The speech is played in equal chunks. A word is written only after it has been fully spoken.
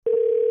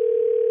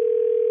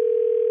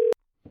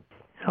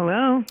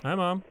Andrew. Hi,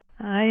 Mom.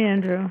 Hi,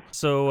 Andrew.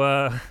 So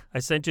I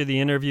sent you the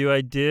interview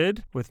I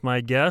did with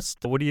my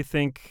guest. What do you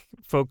think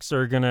folks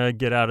are going to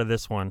get out of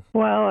this one?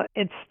 Well,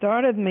 it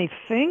started me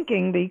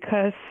thinking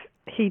because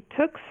he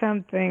took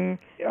something,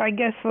 I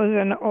guess was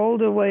an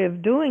older way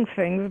of doing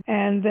things,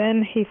 and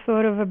then he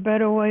thought of a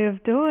better way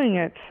of doing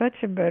it, such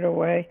a better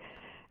way.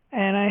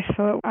 And I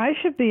thought, I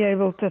should be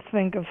able to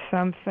think of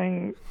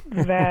something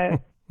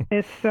that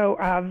is so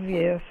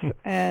obvious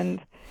and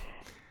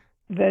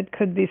that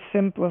could be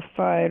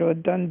simplified or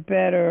done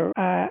better,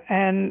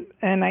 and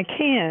I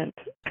can't.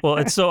 Well,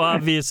 it's so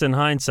obvious in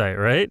hindsight,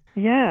 right?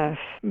 Yes,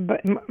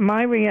 but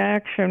my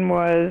reaction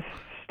was,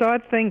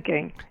 start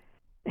thinking.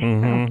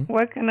 Mm-hmm.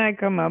 What can I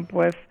come up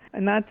with?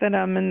 Not that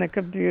I'm in the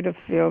computer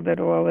field at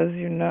all, as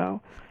you know.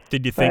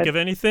 Did you think of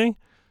anything?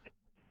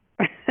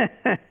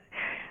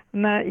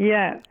 Not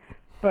yet,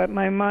 but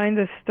my mind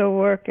is still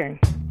working.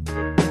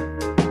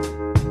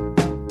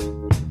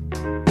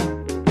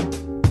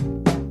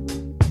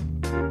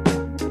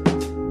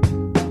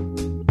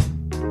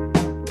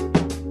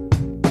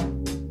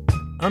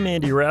 I'm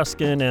Andy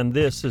Raskin, and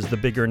this is The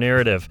Bigger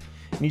Narrative.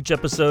 In each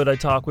episode, I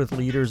talk with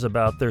leaders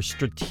about their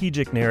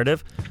strategic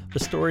narrative, the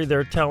story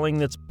they're telling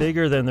that's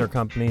bigger than their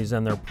companies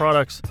and their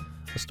products,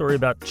 a story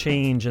about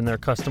change in their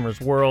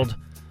customers' world,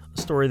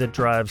 a story that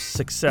drives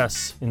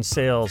success in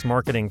sales,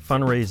 marketing,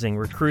 fundraising,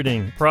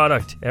 recruiting,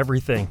 product,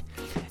 everything.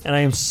 And I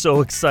am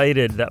so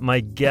excited that my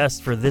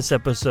guest for this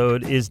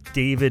episode is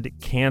David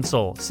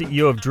Cancel,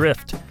 CEO of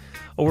Drift.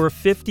 Over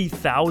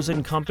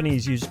 50,000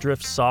 companies use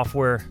Drift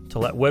software to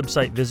let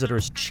website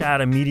visitors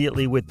chat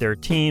immediately with their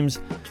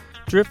teams.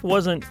 Drift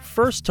wasn't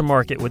first to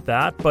market with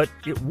that, but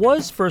it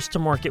was first to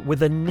market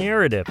with a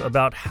narrative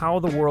about how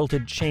the world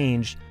had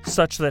changed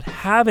such that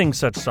having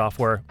such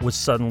software was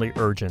suddenly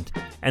urgent.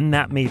 And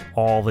that made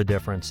all the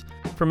difference.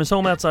 From his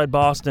home outside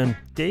Boston,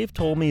 Dave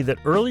told me that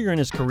earlier in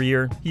his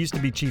career, he used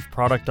to be chief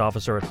product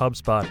officer at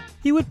HubSpot.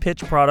 He would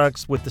pitch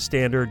products with the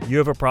standard, you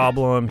have a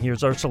problem,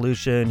 here's our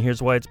solution,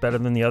 here's why it's better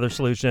than the other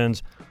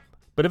solutions.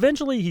 But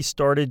eventually he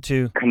started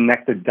to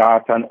connect the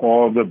dots on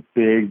all the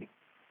big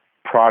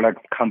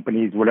product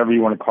companies, whatever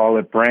you want to call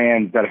it,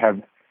 brands that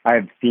I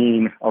have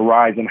seen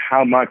arise, and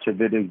how much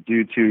of it is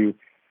due to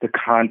the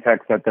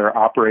context that they're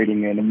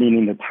operating in, and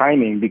meaning the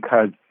timing,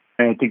 because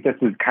and I think this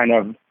is kind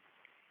of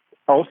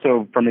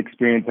also from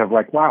experience of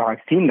like, wow, I've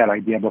seen that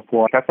idea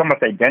before. That's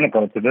almost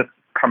identical to this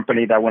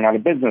company that went out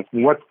of business.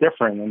 What's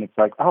different? And it's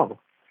like, oh,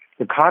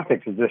 the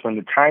context is different.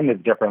 The time is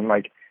different.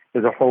 Like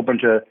there's a whole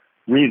bunch of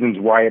reasons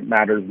why it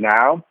matters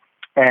now.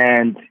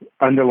 And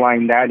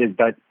underlying that is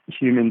that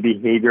human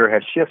behavior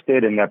has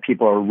shifted and that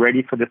people are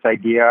ready for this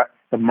idea.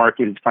 The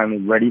market is finally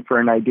ready for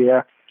an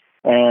idea.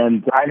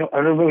 And I don't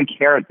really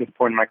care at this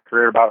point in my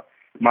career about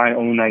my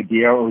own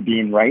idea or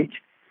being right.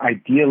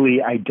 Ideally,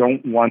 I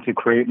don't want to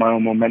create my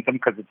own momentum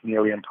because it's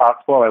nearly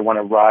impossible. I want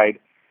to ride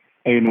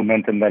a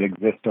momentum that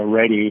exists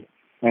already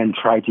and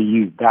try to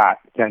use that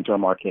to enter a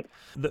market.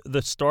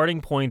 The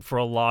starting point for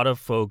a lot of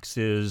folks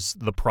is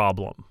the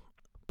problem.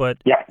 But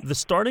the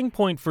starting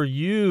point for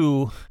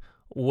you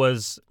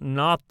was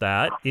not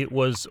that. It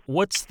was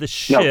what's the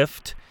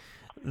shift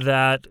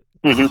that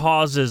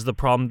causes the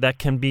problem that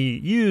can be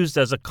used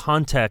as a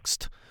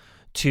context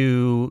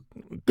to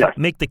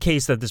make the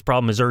case that this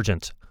problem is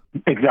urgent.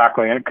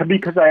 Exactly. And it could be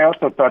because I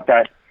also thought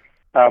that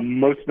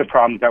most of the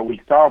problems that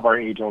we solve are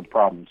age-old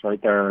problems,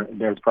 right?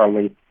 There's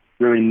probably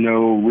really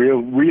no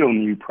real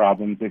new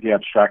problems if you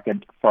abstract it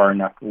far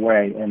enough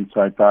away. And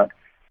so I thought,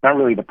 not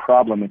really the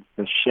problem, it's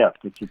the shift,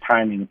 it's the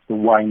timing, it's the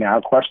why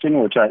now question,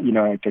 which I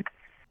think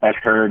I'd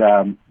heard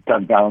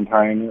Doug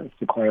Valentine,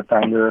 Sequoia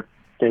founder,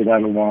 say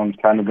that a long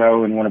time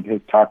ago in one of his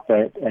talks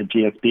at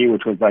GSB,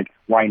 which was like,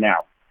 why now?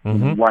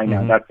 Mm-hmm. Why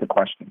now? That's the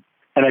question.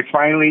 And I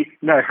finally,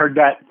 I heard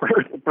that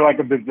for like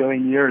a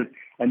bazillion years.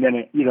 And then,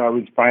 I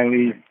was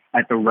finally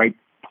at the right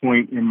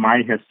point in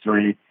my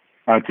history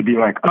to be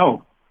like,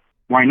 oh,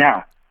 why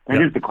now?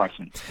 That is the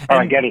question. Oh,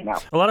 I get it now.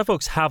 A lot of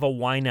folks have a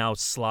why now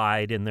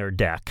slide in their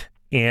deck.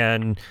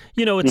 And,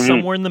 it's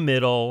somewhere in the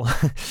middle,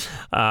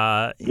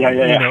 and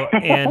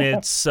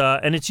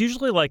it's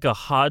usually like a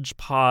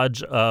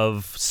hodgepodge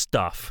of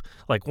stuff.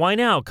 Like, why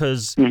now?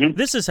 Because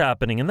this is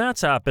happening and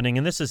that's happening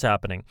and this is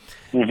happening.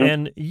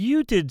 And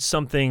you did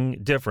something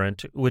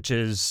different, which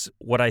is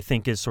what I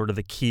think is sort of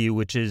the key,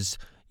 which is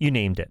you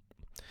named it.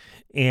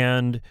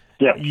 And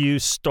you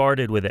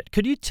started with it.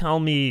 Could you tell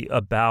me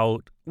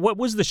about what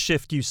was the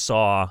shift you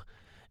saw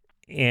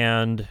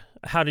and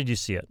how did you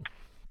see it?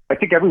 I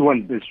think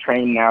everyone is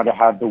trained now to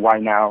have the why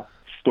now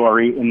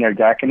story in their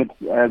deck. And it's,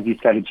 as you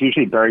said, it's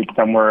usually buried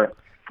somewhere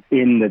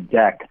in the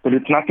deck. But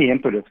it's not the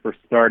impetus for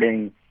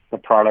starting the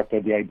product or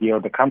the idea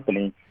of the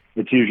company.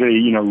 It's usually,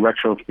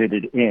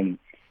 retrofitted in.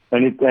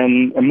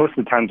 And most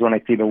of the times when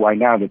I see the why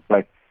now,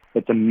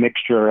 it's a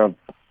mixture of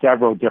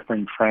several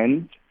different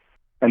trends.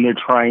 And they're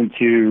trying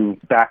to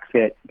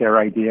backfit their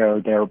idea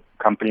or their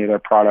company or their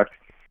product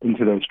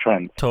into those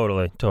trends.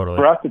 Totally.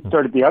 For us, it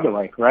started the other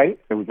way, right?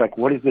 It was like,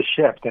 what is the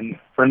shift? And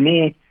for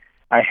me,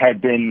 I had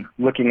been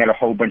looking at a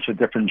whole bunch of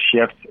different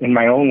shifts in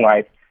my own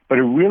life, but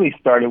it really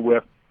started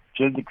with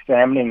just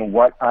examining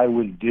what I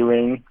was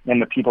doing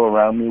and the people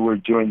around me were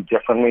doing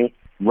differently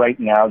right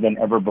now than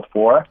ever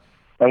before.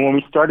 And when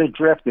we started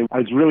Drift, I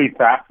was really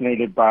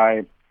fascinated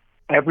by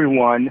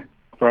everyone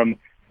from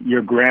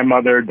your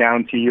grandmother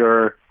down to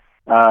your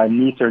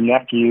niece or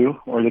nephew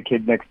or the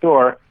kid next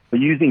door were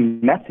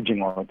using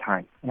messaging all the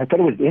time. And I thought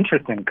it was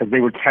interesting because they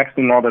were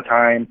texting all the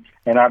time.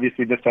 And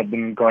obviously this had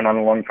been going on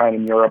a long time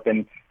in Europe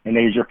and in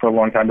Asia for a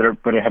long time,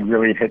 but it had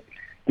really hit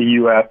the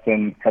U.S.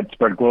 and had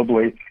spread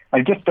globally.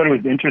 I just thought it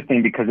was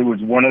interesting because it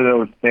was one of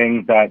those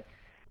things that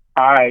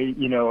I,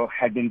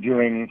 had been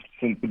doing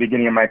since the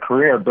beginning of my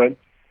career, but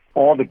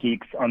all the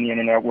geeks on the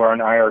internet were on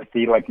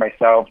IRC like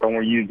myself, and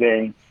were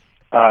using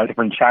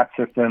different chat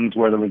systems,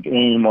 whether it was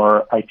AIM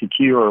or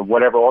ICQ or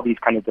whatever, all these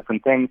kind of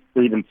different things,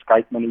 or even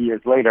Skype many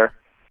years later.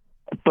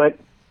 But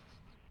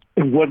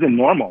it wasn't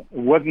normal. It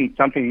wasn't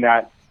something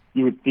that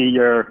you would see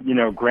your,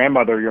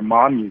 grandmother or your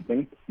mom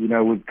using. It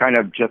was kind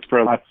of just for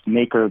us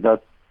makers, us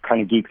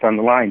kind of geeks on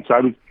the line. So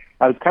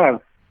I was kind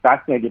of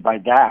fascinated by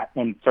that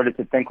and started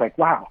to think like,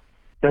 wow,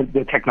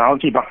 the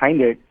technology behind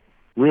it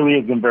really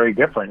isn't very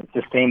different. It's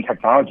the same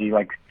technology.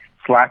 Like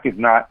Slack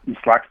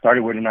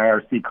started with an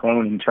IRC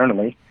clone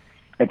internally.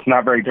 It's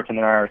not very different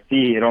than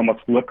IRC. It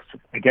almost looks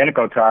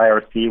identical to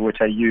IRC, which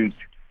I used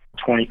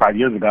 25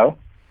 years ago.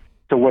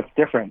 So what's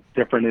different?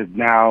 Different is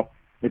now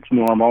it's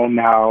normal.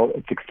 Now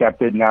it's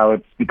accepted. Now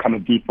it's become a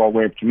default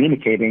way of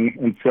communicating.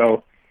 And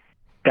so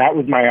that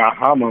was my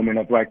aha moment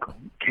of like,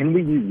 can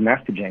we use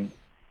messaging?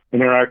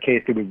 And in our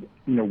case, it was,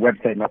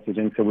 website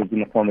messaging. So it was in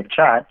the form of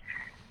chat.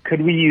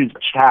 Could we use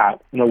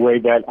chat in a way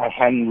that I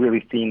hadn't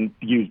really seen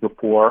used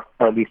before,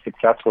 or at least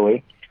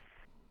successfully?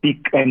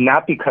 And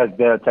not because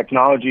the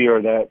technology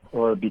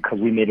or because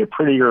we made it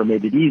prettier or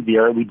made it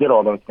easier. We did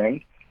all those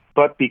things,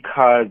 but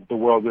because the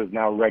world was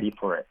now ready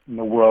for it, and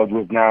the world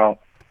was now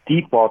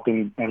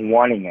defaulting and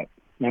wanting it.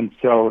 And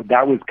so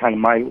that was kind of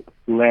my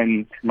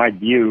lens, my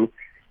view.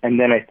 And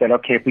then I said,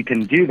 okay, if we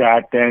can do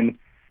that, then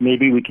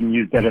maybe we can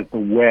use that as the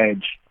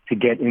wedge to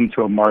get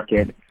into a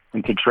market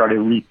and to try to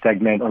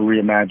re-segment or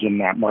reimagine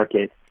that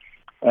market.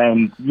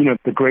 And,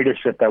 the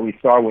greatest shift that we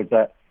saw was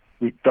that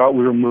we thought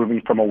we were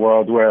moving from a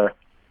world where,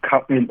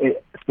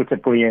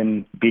 specifically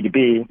in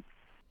B2B,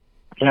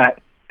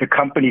 that the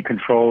company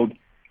controlled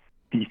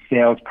the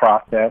sales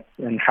process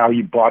and how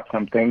you bought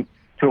something,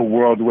 to a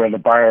world where the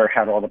buyer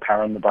had all the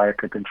power and the buyer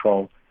could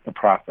control the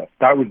process.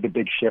 That was the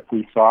big shift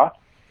we saw.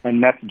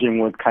 And messaging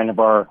was kind of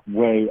our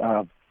way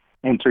of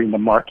entering the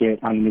market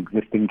on an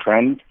existing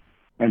trend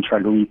and try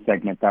to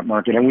re-segment that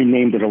market. And we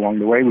named it along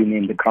the way. We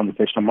named it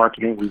conversational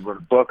marketing. We wrote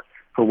a book.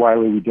 For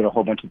Wiley, we did a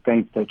whole bunch of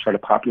things to try to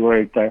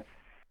populate that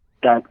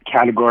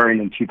category.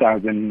 And in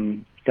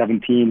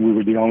 2017, we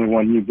were the only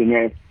one using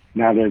it.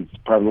 Now there's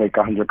probably like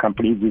 100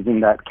 companies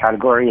using that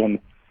category. And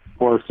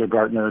Forrester,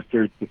 Gartner,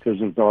 Serious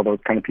Decisions, all those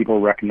kind of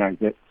people recognize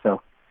it.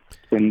 So it's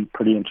been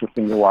pretty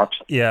interesting to watch.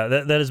 Yeah,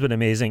 that has been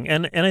amazing.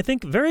 And I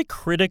think very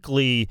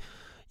critically,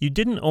 you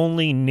didn't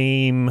only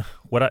name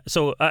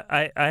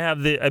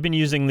I've been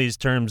using these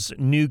terms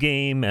new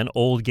game and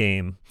old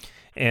game.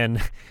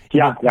 And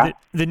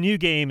the new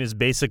game is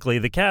basically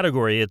the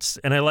category.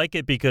 And I like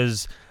it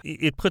because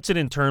it puts it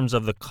in terms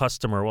of the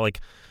customer.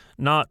 Like,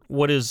 not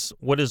what is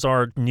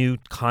our new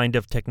kind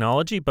of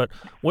technology, but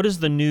what is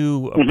the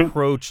new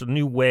approach, the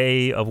new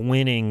way of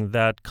winning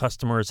that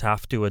customers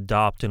have to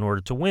adopt in order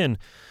to win.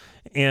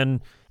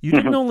 And you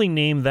didn't only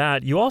name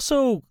that, you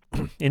also,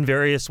 in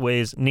various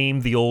ways,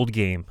 named the old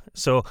game.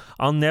 So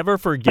I'll never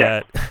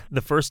forget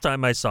the first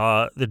time I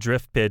saw the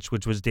Drift pitch,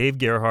 which was Dave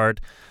Gerhardt.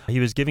 He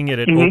was giving it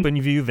at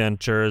OpenView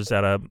Ventures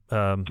at a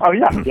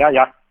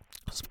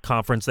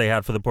conference they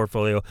had for the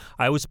portfolio.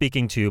 I was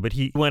speaking too, but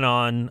he went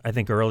on, I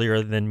think,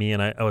 earlier than me,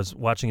 and I was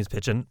watching his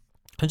pitch. And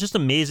just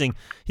amazing.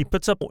 He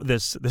puts up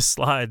this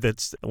slide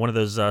that's one of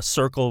those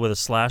circle with a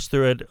slash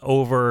through it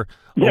over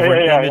an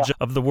image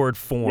of the word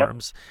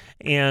forms.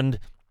 And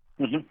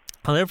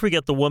I'll never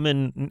forget the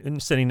woman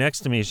sitting next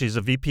to me. She's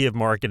a VP of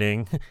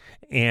marketing,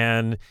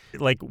 and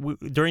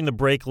during the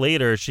break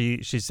later,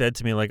 she said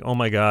to me like, "Oh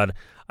my God,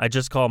 I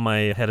just called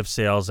my head of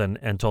sales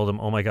and told him,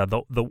 oh my God,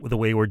 the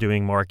way we're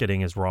doing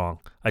marketing is wrong.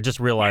 I just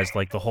realized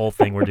the whole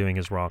thing we're doing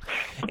is wrong."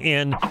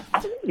 And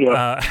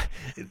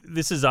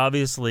this is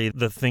obviously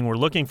the thing we're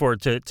looking for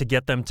to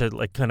get them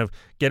to kind of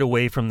get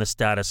away from the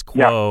status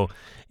quo,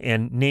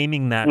 and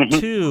naming that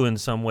too in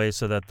some way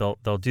so that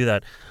they'll do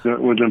that.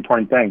 It was an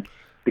important thing,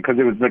 because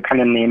it was the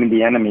kind of naming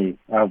the enemy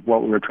of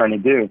what we were trying to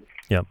do.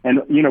 Yeah.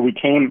 And,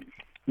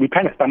 we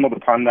kind of stumbled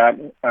upon that,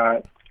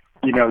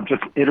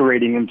 just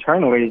iterating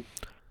internally,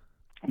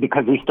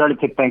 because we started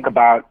to think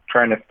about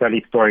trying to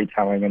study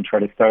storytelling and try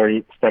to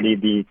study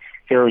the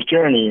hero's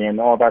journey and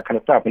all that kind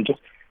of stuff, and just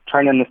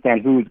trying to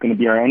understand who was going to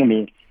be our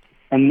enemy.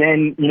 And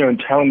then, in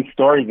telling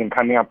stories and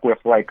coming up with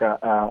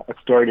a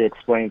story to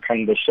explain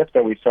kind of the shift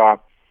that we saw,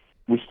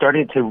 we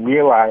started to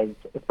realize,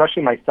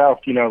 especially myself,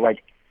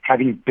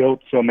 having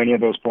built so many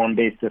of those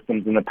form-based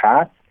systems in the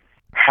past,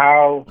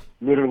 how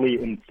literally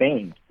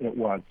insane it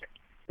was.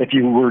 If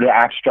you were to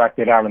abstract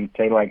it out and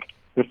say,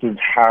 this is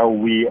how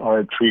we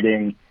are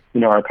treating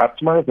our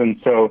customers. And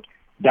so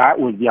that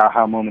was the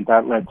aha moment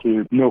that led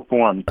to No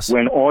Forms.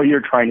 When all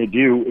you're trying to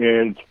do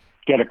is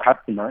get a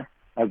customer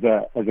as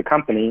a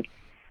company,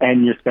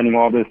 and you're spending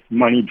all this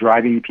money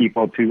driving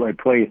people to a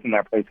place, and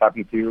that place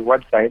happens to be your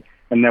website.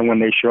 And then when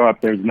they show up,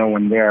 there's no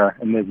one there,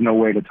 and there's no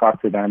way to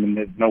talk to them, and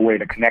there's no way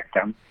to connect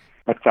them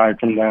aside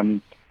from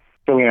them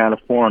filling out a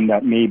form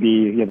that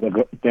maybe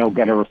they'll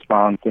get a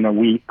response in a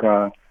week,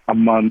 a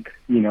month,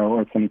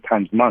 or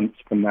sometimes months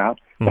from now.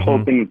 The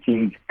whole thing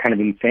seems kind of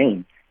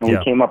insane. And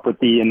we came up with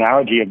the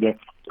analogy of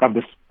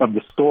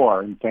the store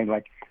and saying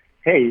like,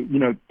 hey,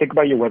 think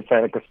about your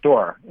website like a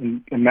store.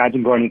 And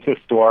imagine going into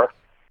a store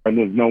and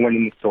there's no one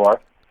in the store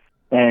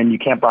and you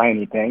can't buy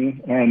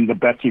anything. And the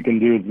best you can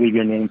do is leave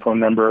your name, phone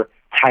number,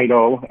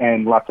 title,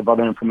 and lots of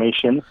other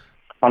information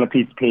on a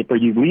piece of paper.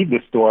 You leave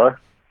the store,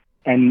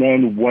 and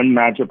then one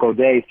magical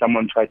day,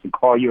 someone tries to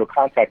call you or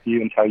contact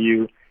you and tell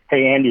you,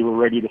 hey, Andy, we're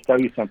ready to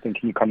sell you something.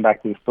 Can you come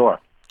back to the store?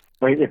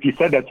 Right? If you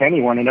said that to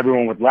anyone, and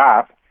everyone would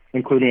laugh,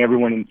 including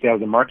everyone in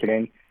sales and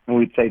marketing, and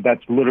we'd say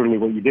that's literally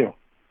what you do.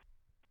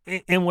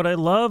 And what I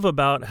love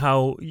about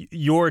how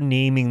you're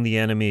naming the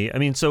enemy,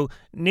 so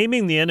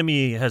naming the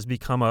enemy has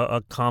become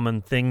a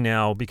common thing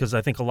now, because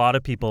I think a lot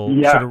of people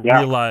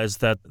realize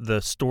that the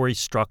story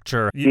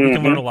structure, you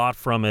can learn a lot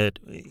from it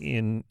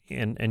and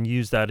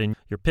use that in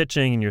your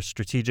pitching and your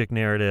strategic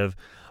narrative.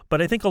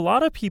 But I think a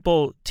lot of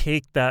people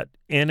take that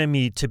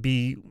enemy to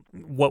be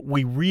what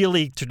we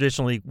really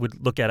traditionally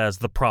would look at as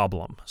the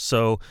problem.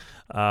 So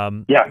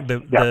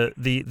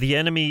the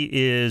enemy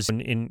is,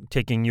 in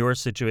taking your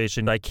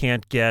situation, I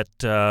can't get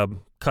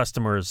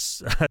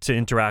customers to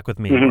interact with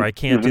me, or I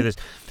can't do this.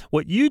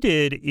 What you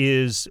did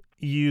is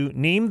you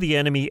named the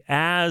enemy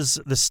as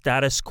the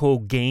status quo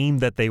game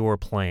that they were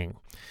playing.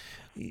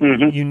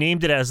 You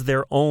named it as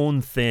their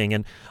own thing.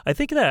 And I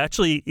think that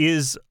actually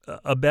is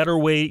a better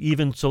way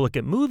even to look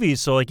at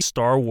movies. So like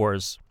Star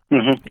Wars,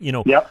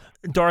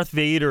 Darth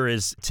Vader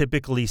is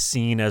typically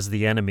seen as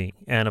the enemy.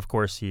 And of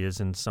course he is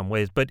in some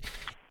ways. But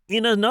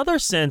in another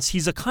sense,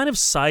 he's a kind of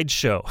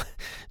sideshow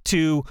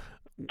to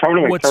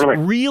what's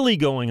really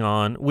going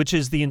on, which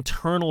is the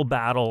internal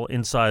battle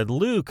inside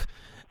Luke,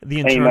 the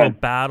internal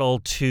battle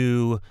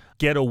to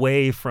get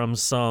away from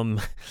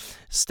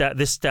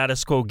this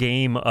status quo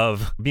game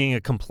of being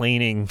a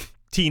complaining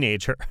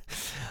teenager,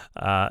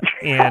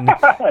 and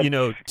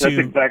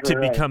to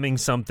becoming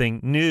something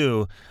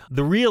new.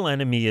 The real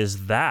enemy is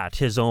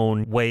his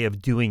own way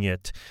of doing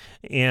it,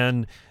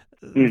 and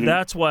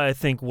that's why I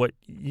think what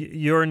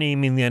you're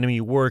naming the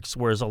enemy works,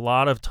 whereas a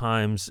lot of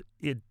times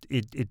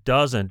it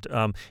doesn't.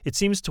 It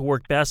seems to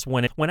work best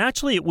when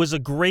actually it was a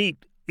great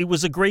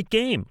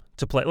game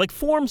to play. Like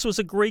Forms was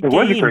a great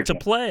game to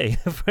play.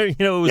 It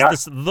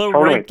was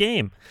right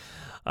game.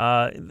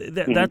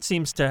 That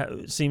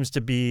seems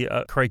to be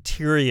a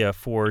criteria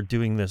for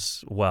doing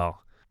this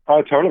well.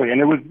 Oh, totally.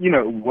 And it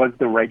was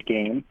the right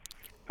game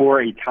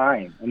for a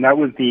time. And that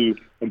was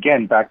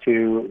again, back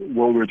to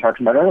what we were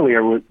talking about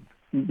earlier,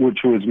 which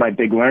was my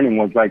big learning,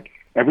 was like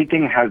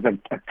everything has a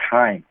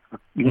time,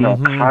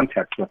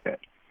 context with it.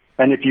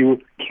 And if you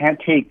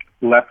can't take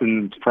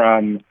lessons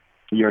from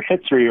your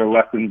history or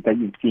lessons that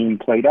you've seen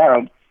played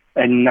out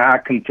and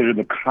not consider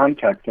the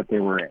context that they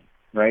were in,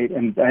 right?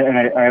 And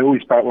I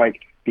always felt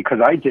like, because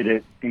I did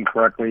it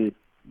incorrectly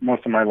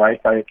most of my life,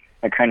 I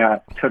kind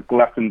of took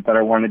lessons that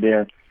I wanted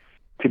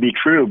to be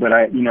true, but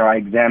I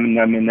examined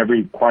them in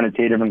every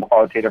quantitative and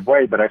qualitative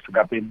way, but I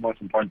forgot the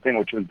most important thing,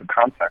 which was the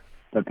context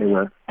that they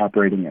were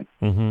operating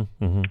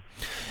in.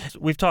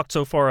 We've talked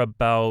so far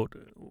about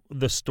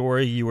the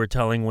story you were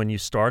telling when you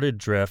started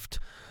Drift.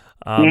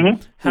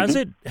 Has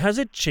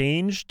it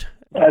changed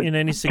in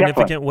any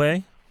significant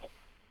way?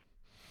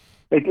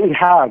 It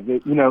has.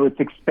 It's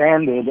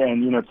expanded,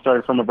 and it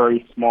started from a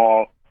very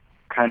small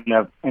kind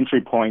of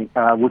entry point,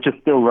 which is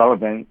still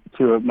relevant,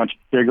 to a much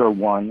bigger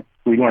one.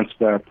 We launched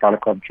a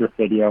product called Drift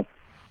Video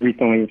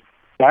recently.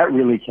 That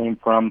really came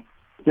from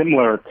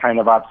similar kind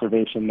of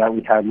observation that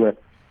we had with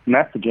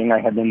messaging. I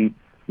had been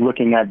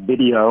looking at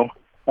video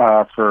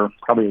for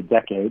probably a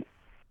decade,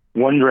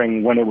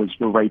 wondering when it was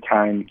the right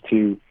time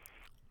to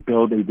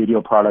build a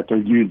video product or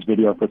use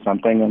video for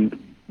something,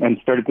 and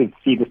started to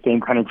see the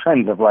same kind of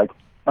trends of like,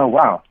 oh,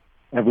 wow,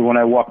 everyone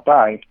I walk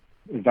by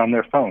is on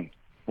their phone.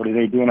 What are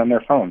they doing on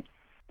their phone?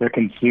 They're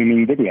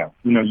consuming video,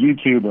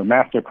 YouTube or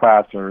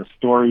Masterclass or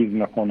stories in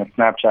the form of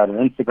Snapchat or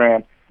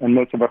Instagram. And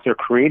most of us are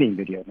creating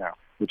video now,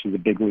 which is a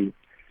big leap.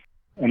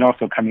 And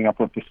also coming up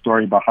with the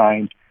story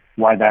behind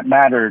why that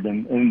mattered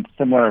and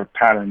similar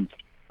patterns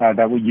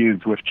that we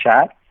use with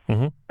chat.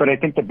 But I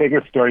think the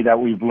bigger story that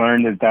we've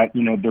learned is that,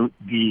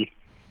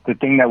 the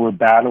thing that we're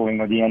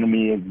battling, or the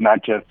enemy, is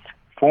not just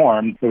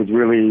form. It was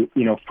really,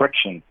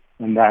 friction,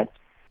 and that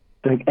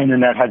the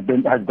internet has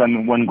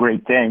done one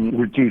great thing: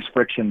 reduce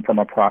friction from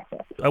a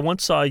process. I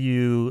once saw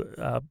you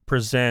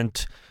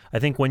present, I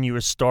think when you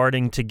were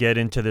starting to get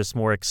into this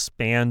more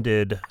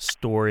expanded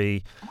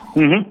story,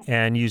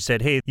 and you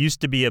said, hey, it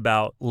used to be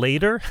about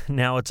later,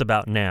 now it's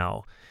about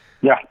now.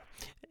 Yeah.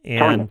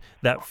 And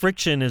that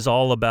friction is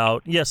all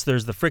about, yes,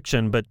 there's the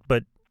friction, but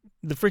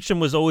the friction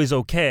was always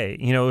okay.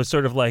 It was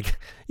sort of like,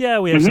 yeah,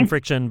 we have some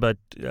friction, but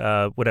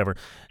whatever.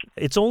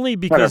 It's only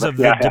because of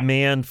the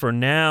demand for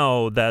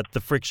now that the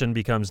friction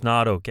becomes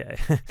not okay.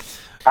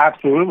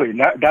 Absolutely.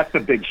 That's the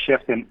big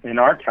shift in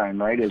our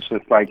time, right? It's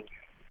just like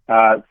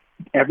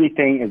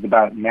everything is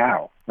about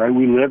now, right?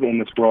 We live in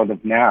this world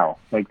of now.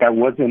 Like that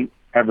wasn't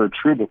ever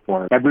true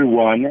before.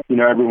 Everyone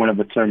of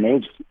a certain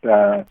age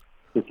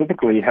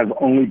specifically has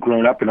only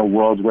grown up in a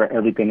world where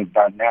everything is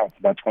about now. It's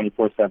about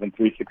 24/7,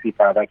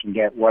 365. I can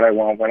get what I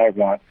want, when I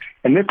want.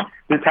 And this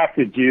has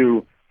to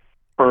do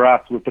for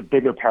us with the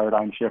bigger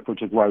paradigm shift,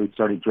 which is why we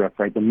started Drift,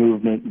 right? The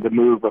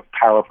move of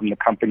power from the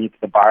company to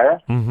the buyer.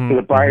 So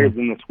the buyer is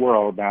in this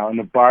world now, and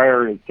the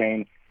buyer is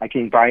saying, I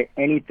can buy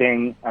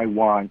anything I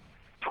want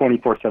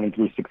 24/7,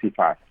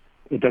 365.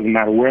 It doesn't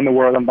matter where in the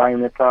world I'm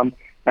buying it from.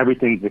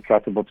 Everything's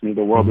accessible to me.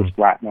 The world is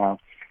flat now.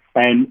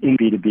 And in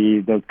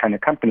B2B, those kind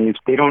of companies,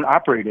 they don't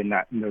operate in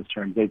those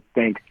terms. They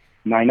think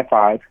 9 to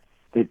 5.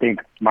 They think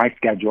my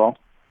schedule.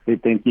 They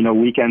think,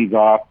 weekends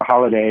off,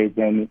 holidays,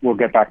 and we'll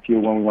get back to you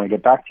when we want to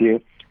get back to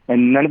you.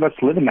 And none of us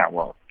live in that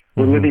world.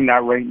 We're living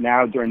that right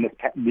now during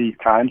these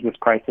times, this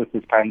crisis,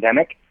 this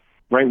pandemic,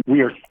 right?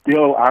 We are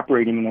still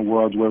operating in a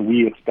world where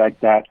we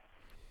expect that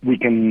we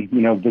can,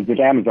 visit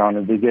Amazon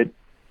or visit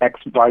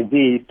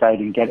XYZ site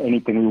and get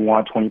anything we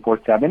want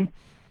 24/7,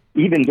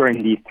 even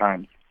during these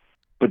times.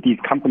 But these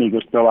companies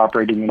are still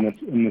operating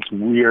in this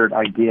weird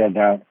idea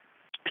that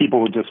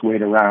people will just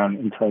wait around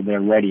until they're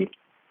ready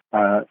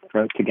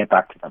to get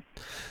back to them.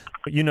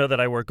 You know that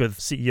I work with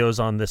CEOs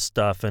on this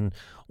stuff, and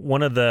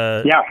one of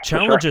the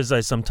challenges I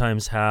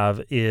sometimes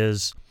have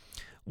is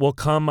we'll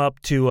come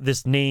up to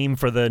this name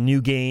for the new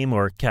game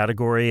or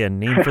category and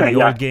name for the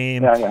old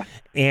game,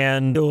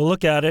 and we'll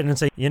look at it and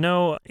say,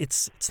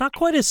 it's not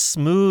quite as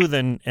smooth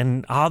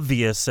and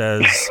obvious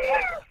as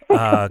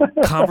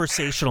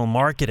conversational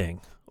marketing.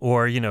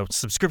 Or,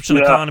 subscription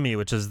economy,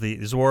 which is the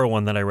Zuora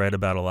one that I read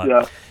about a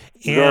lot.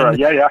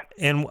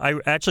 And I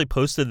actually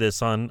posted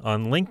this on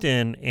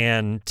LinkedIn,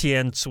 and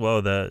Tien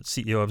Tzuo, the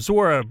CEO of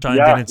Zuora,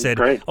 chimed in and said,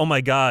 "Oh my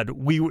God,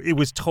 it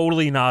was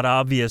totally not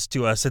obvious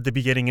to us at the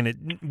beginning,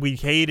 and we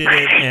hated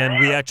it, and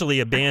we actually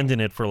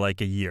abandoned it for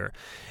like a year."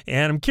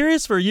 And I'm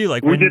curious for you,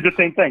 we did the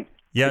same thing.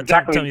 Yeah,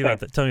 exactly. Tell me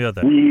about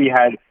that. We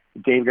had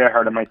Dave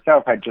Gerhardt and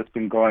myself had just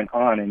been going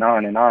on and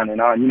on and on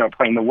and on,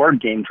 playing the word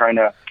game, trying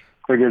to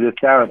figure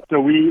this out. So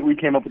we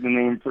came up with the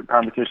name for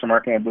conversational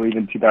marketing, I believe,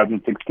 in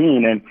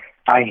 2016, and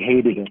I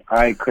hated it.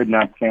 I could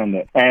not stand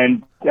it.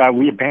 And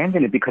we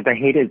abandoned it because I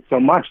hated it so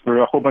much for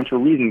a whole bunch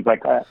of reasons.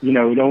 Like,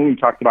 it only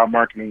talked about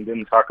marketing. It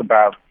didn't talk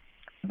about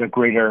the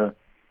greater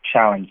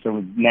challenge. So it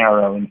was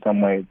narrow in some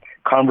ways.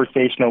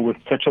 Conversational was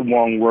such a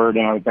long word,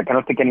 and I was like, I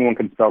don't think anyone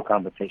can spell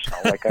conversational.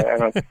 Like,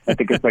 I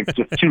think it's like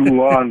just too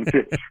long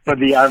for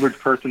the average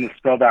person to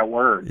spell that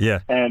word.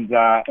 Yeah. And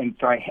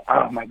so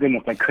oh my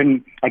goodness, I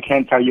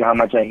can't tell you how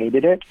much I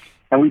hated it.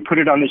 And we put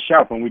it on the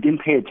shelf, and we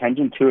didn't pay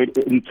attention to it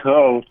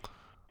until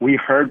we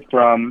heard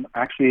from,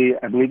 actually,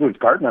 I believe it was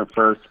Gartner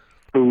first,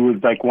 who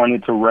was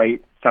wanted to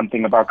write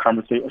something about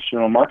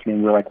conversational marketing.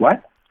 We were like,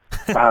 what?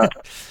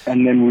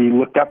 And then we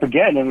looked up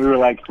again, and we were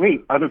like,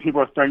 wait, other people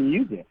are starting to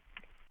use it.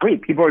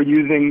 Wait, people are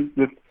using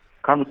this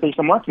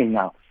conversational marketing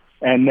now.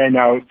 And then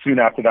soon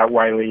after that,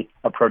 Wiley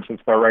approached us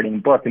for writing a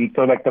book. And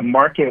so the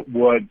market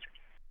was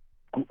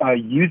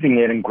using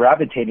it and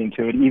gravitating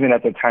to it, even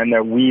at the time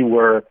that we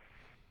were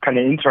kind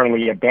of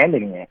internally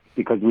abandoning it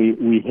because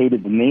we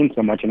hated the name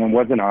so much and it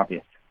wasn't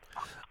obvious.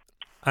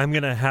 I'm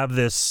going to have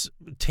this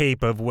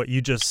tape of what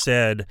you just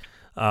said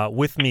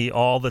with me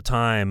all the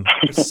time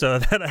so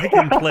that I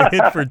can play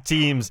it for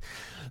teams.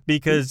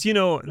 Because,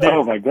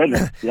 oh my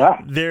goodness, yeah.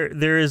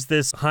 There is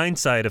this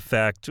hindsight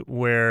effect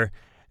where,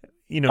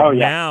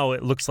 now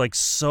it looks like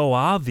so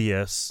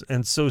obvious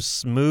and so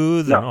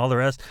smooth and all the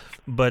rest,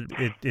 but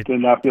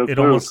it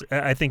almost,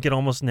 I think it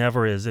almost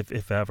never is,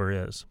 if ever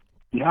is.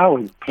 No,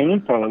 it was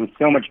painful. It was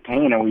so much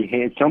pain, and we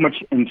had so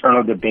much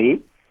internal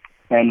debate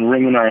and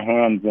wringing our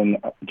hands and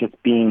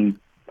just being,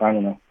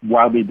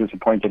 wildly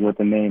disappointed with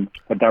the name.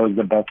 But that was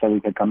the best that we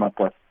could come up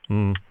with.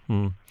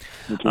 Mm-hmm.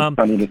 Which is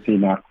funny to see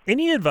now.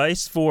 Any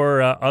advice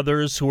for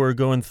others who are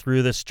going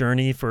through this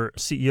journey, for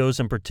CEOs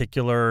in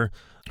particular,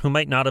 who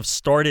might not have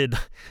started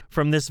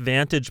from this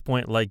vantage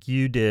point like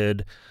you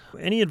did?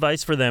 Any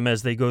advice for them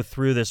as they go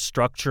through this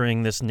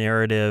structuring, this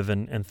narrative,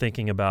 and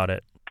thinking about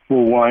it?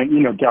 Well,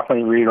 one,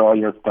 definitely read all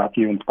your stuff.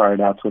 You inspired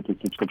us with the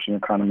subscription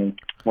economy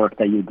work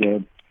that you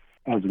did,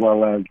 as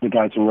well as the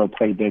guys who wrote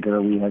Play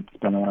Bigger. We had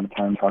spent a lot of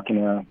time talking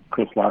to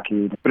Chris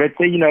Lockheed. But I'd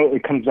say,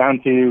 it comes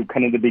down to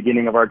kind of the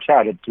beginning of our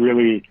chat. It's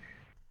really,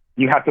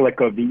 you have to let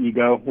go of the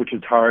ego, which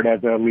is hard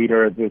as a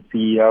leader, as a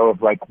CEO,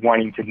 of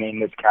wanting to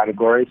name this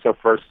category. So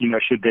first,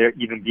 should there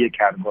even be a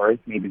category?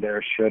 Maybe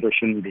there should or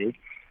shouldn't be.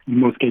 In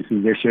most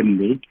cases, there shouldn't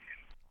be.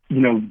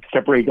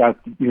 Separate out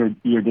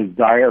your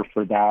desire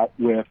for that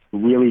with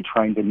really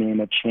trying to name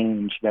a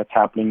change that's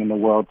happening in the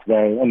world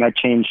today. And that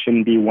change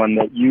shouldn't be one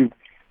that you've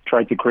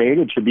tried to create.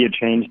 It should be a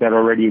change that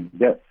already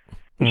exists.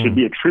 It should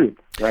be a truth,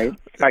 right?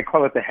 I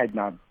call it the head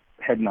nod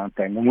head nod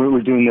thing. And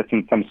we're doing this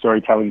in some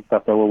storytelling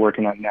stuff that we're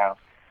working on now,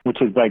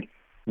 which is like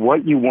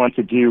what you want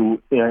to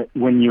do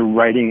when you're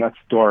writing a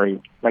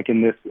story, like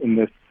in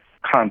this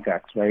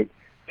context, right?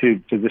 To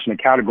position a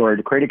category,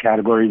 to create a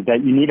category, is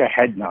that you need a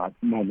head nod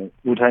moment,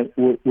 which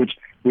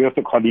we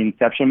also call the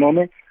inception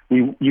moment.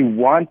 You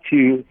want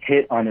to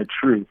hit on a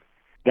truth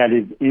that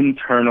is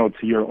internal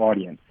to your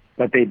audience,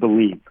 that they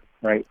believe,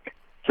 right?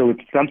 So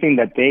it's something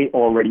that they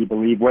already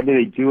believe, whether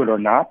they do it or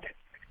not.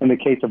 In the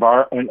case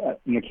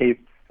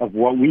of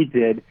what we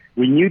did,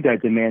 we knew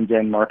that demand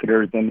gen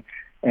marketers and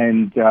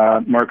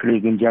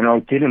marketers in general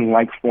didn't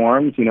like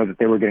forums, that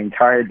they were getting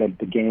tired, that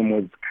the game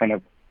was kind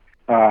of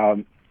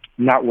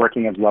not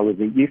working as well as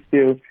it used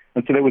to.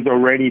 And so there was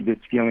already this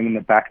feeling in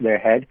the back of their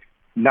head.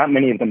 Not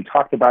many of them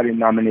talked about it,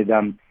 not many of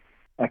them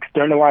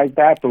externalized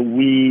that, but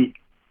we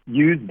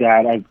used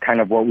that as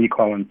kind of what we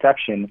call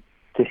inception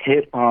to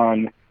hit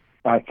on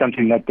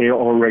something that they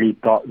already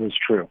thought was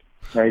true,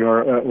 right?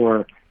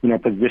 Or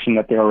position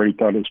that they already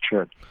thought is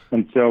true.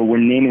 And so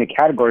when naming a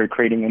category,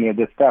 creating any of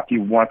this stuff,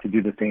 you want to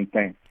do the same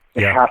thing.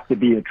 It has to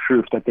be a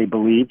truth that they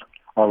believe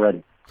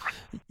already.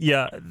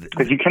 Yeah.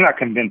 Because you cannot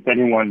convince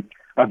anyone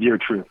of your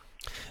truth.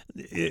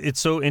 It's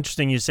so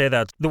interesting you say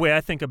that. The way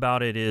I think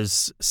about it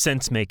is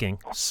sense making.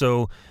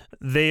 So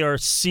they are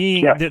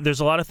seeing, there's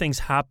a lot of things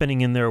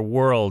happening in their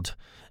world,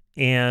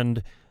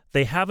 and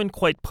they haven't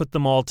quite put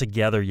them all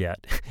together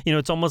yet.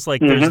 It's almost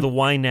like there's the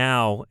why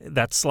now,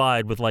 that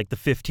slide with like the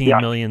 15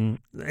 million,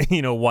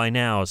 why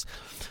nows.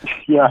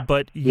 Yeah.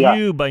 But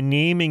you, by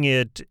naming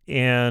it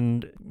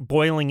and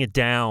boiling it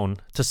down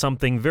to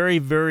something very,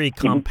 very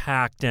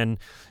compact and,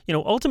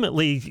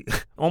 ultimately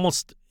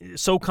almost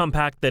so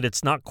compact that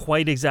it's not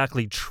quite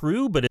exactly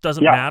true, but it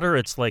doesn't matter.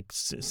 It's like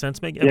sense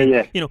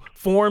making.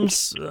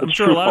 Forms, I'm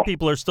sure a lot of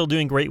people are still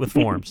doing great with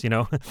forms,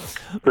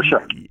 For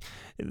sure.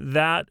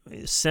 That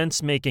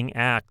sense-making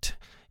act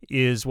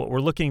is what we're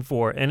looking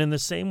for. And in the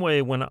same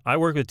way, when I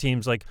work with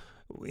teams, like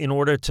in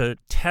order to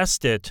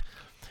test it,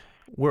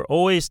 we're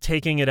always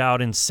taking it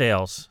out in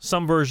sales,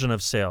 some version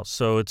of sales.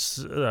 So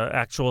it's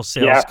actual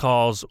sales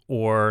calls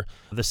or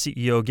the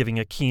CEO giving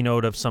a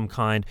keynote of some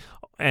kind.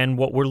 And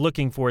what we're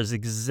looking for is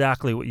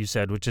exactly what you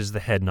said, which is the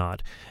head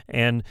nod.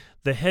 And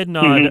the head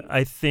nod,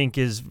 I think,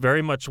 is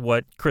very much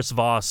what Chris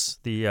Voss,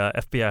 the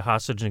FBI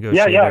hostage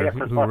negotiator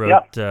who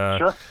wrote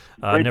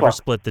Never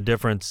Split the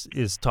Difference,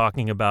 is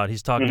talking about.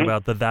 He's talking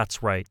about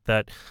that's right,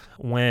 that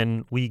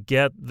when we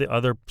get the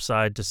other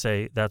side to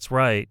say that's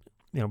right,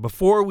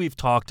 before we've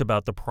talked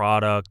about the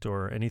product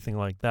or anything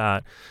like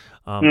that,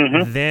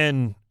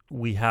 then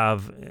we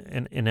have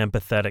an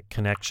empathetic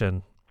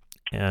connection.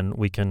 And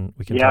we can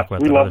talk about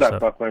that. We love that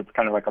stuff. book where it's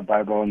kind of like a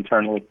Bible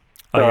internally.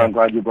 So I'm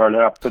glad you brought it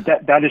up. But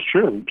that is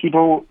true.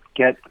 People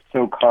get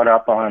so caught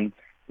up on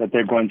that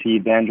they're going to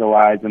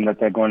evangelize and that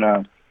they're going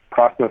to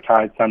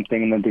proselytize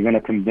something and that they're going to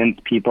convince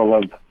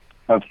people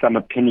of some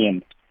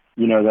opinion,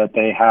 that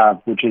they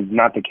have, which is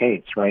not the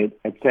case, right?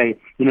 I'd say,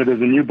 there's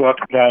a new book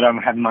that I'm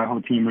having my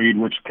whole team read,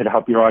 which could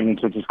help your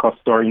audience, which is called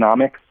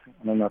Storynomics.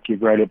 I don't know if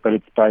you've read it, but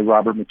it's by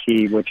Robert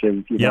McKee, which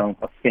is,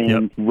 a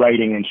famed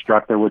writing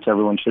instructor, which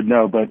everyone should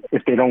know. But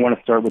if they don't want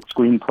to start with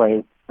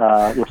screenplay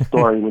or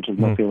story, which is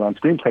mostly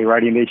around screenplay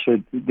writing, they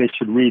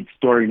should read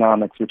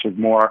Storynomics, which is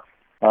more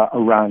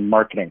around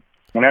marketing.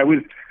 And I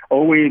was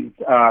always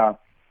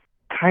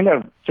kind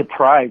of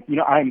surprised.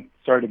 I'm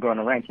sorry to go on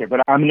a rant here, but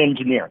I'm an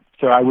engineer,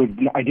 so I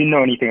didn't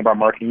know anything about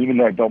marketing, even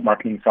though I built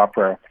marketing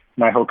software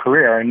my whole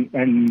career.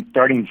 And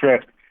starting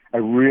Drift, I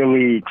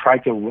really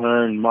tried to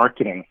learn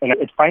marketing. And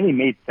it finally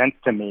made sense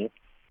to me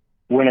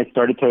when I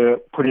started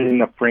to put it in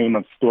the frame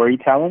of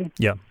storytelling,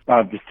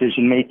 of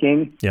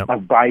decision-making,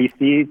 of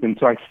biases. And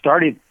so I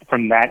started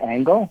from that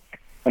angle.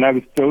 And I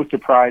was so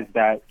surprised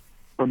that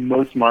for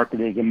most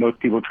marketers and most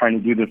people trying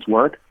to do this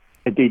work,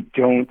 that they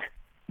don't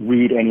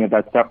read any of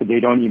that stuff, but they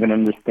don't even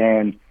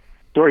understand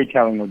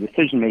storytelling or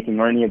decision-making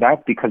or any of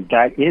that, because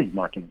that is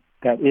marketing.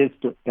 That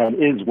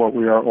is what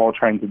we are all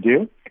trying to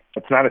do.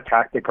 It's not a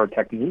tactic or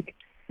technique.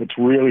 It's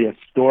really a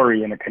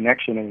story and a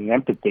connection and an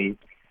empathy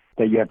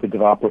that you have to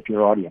develop with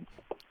your audience.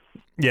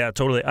 Yeah,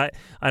 totally. I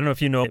don't know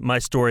if you know my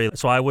story.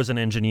 So I was an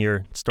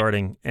engineer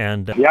starting,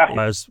 and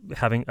I was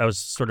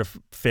sort of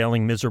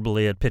failing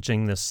miserably at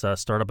pitching this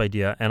startup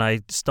idea, and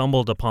I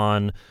stumbled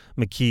upon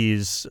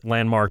McKee's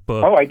landmark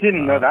book. Oh, I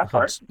didn't know that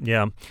part.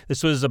 Yeah,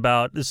 this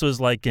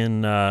was like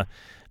in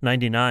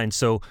 '99.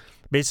 So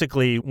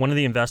basically, one of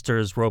the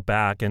investors wrote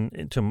back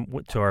and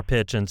to our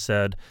pitch and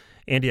said,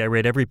 "Andy, I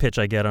rate every pitch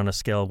I get on a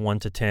scale of 1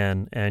 to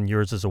 10, and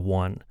yours is a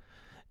 1.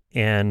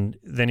 And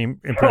then in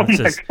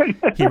parentheses,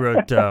 he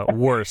wrote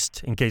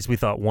worst, in case we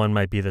thought 1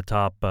 might be the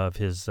top of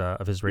his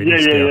rating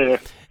scale. Yeah.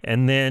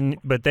 And then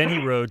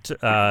he wrote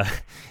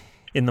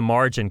in the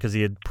margin, because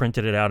he had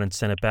printed it out and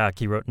sent it back,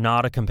 he wrote,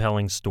 "Not a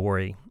compelling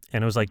story."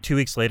 And it was like 2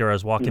 weeks later, I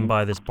was walking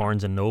by this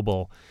Barnes &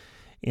 Noble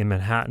in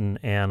Manhattan,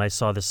 and I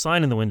saw this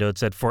sign in the window. It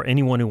said, "For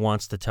anyone who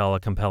wants to tell a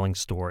compelling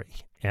story."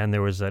 And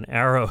there was an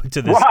arrow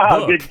to this book.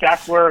 Wow, the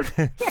exact word.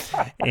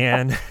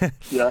 and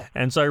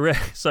so I read,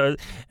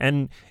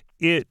 and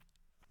it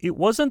it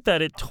wasn't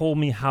that it told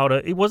me how to,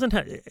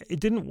 it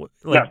didn't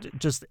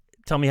just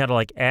tell me how to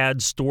like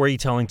add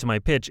storytelling to my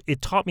pitch.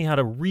 It taught me how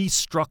to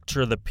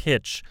restructure the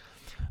pitch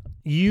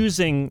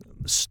using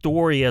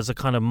story as a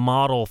kind of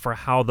model for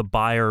how the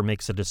buyer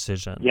makes a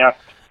decision. Yeah.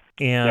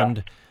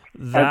 And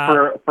that,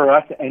 and for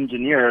us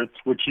engineers,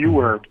 which you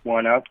were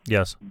one of,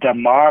 yes, the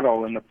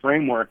model and the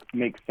framework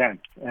makes sense.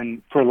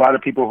 And for a lot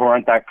of people who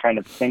aren't that kind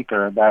of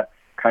thinker, that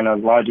kind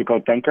of logical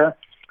thinker,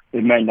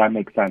 it may not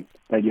make sense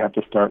that you have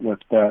to start with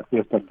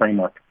the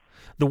framework.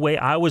 The way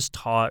I was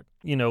taught,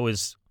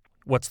 is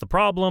what's the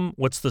problem?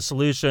 What's the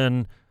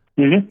solution?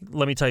 Mm-hmm.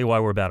 Let me tell you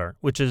why we're better,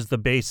 which is the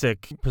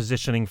basic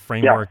positioning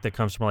framework that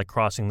comes from like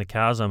crossing the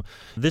chasm.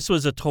 This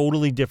was a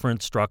totally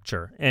different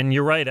structure. And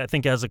you're right. I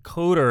think as a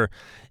coder,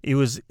 it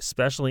was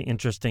especially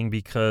interesting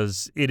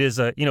because it is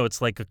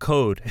it's like a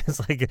code. It's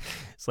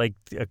like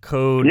a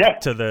code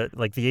to the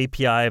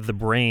API of the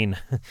brain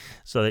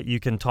so that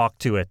you can talk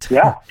to it.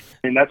 Yeah.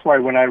 And that's why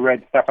when I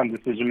read stuff on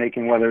decision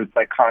making, whether it's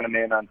like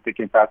Kahneman on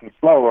Thinking Fast and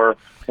Slow or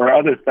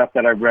other stuff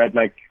that I've read,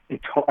 like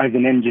as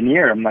an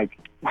engineer, I'm like,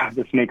 wow,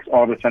 this makes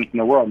all the sense in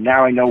the world.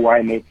 Now I know why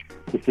I make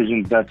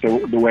decisions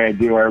the way I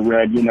do. I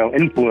read,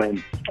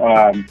 Influence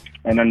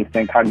and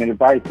understand cognitive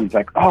bias. It's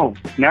like, oh,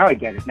 now I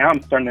get it. Now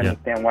I'm starting to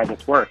understand why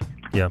this works.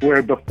 Yeah.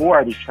 Where before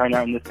I was trying to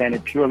understand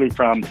it purely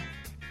from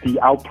the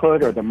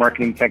output or the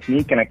marketing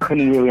technique, and I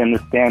couldn't really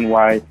understand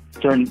why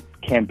certain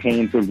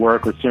campaigns would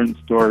work or certain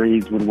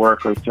stories would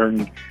work or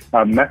certain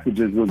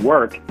messages would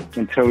work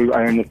until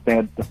I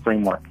understand the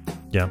framework.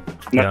 Yeah.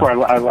 And that's why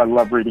I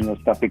love reading this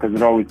stuff, because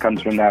it always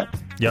comes from that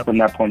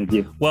point of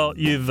view. Well,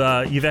 you've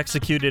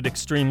executed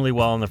extremely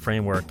well in the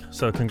framework,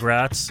 so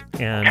congrats,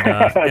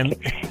 and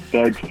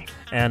Thanks.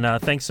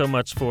 And thanks so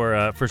much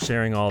for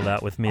sharing all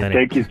that with me.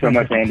 Thank you so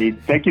much, Andy.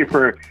 Thank you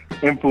for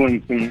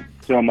influencing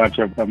so much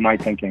of my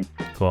thinking.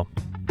 Cool.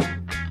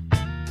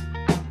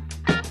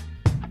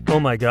 Oh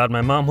my God,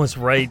 my mom was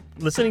right.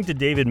 Listening to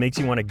David makes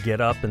you want to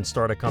get up and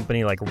start a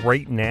company like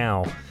right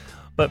now.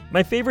 But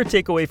my favorite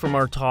takeaway from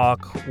our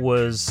talk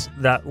was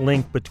that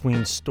link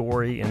between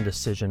story and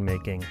decision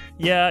making.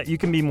 Yeah, you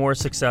can be more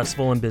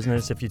successful in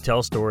business if you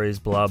tell stories,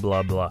 blah,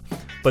 blah, blah.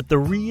 But the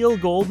real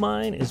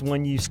goldmine is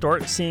when you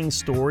start seeing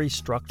story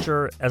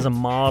structure as a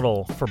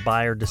model for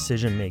buyer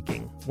decision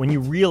making. When you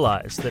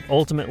realize that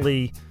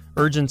ultimately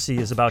urgency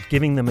is about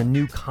giving them a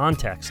new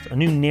context, a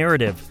new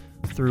narrative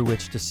through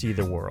which to see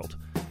the world.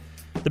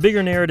 The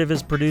Bigger Narrative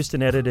is produced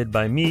and edited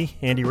by me,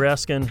 Andy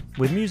Raskin,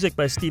 with music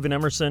by Stephen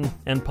Emerson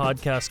and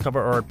podcast cover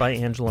art by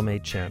Angela May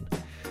Chen.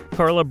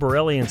 Carla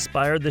Borelli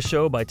inspired the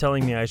show by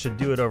telling me I should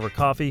do it over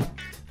coffee.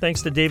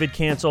 Thanks to David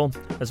Cancel,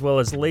 as well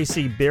as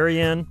Lacey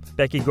Berrien,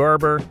 Becky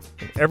Garber,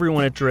 and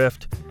everyone at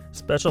Drift.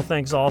 Special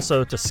thanks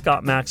also to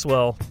Scott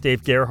Maxwell,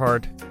 Dave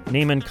Gerhardt,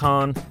 Naaman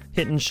Khan,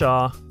 Hiten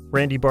Shah,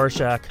 Randy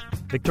Barshak,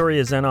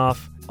 Victoria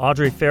Zenoff,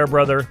 Audrey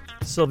Fairbrother,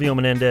 Silvio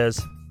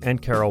Menendez,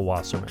 and Carol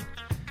Wasserman.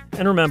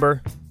 And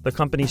remember, the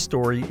company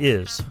story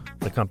is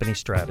the company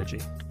strategy.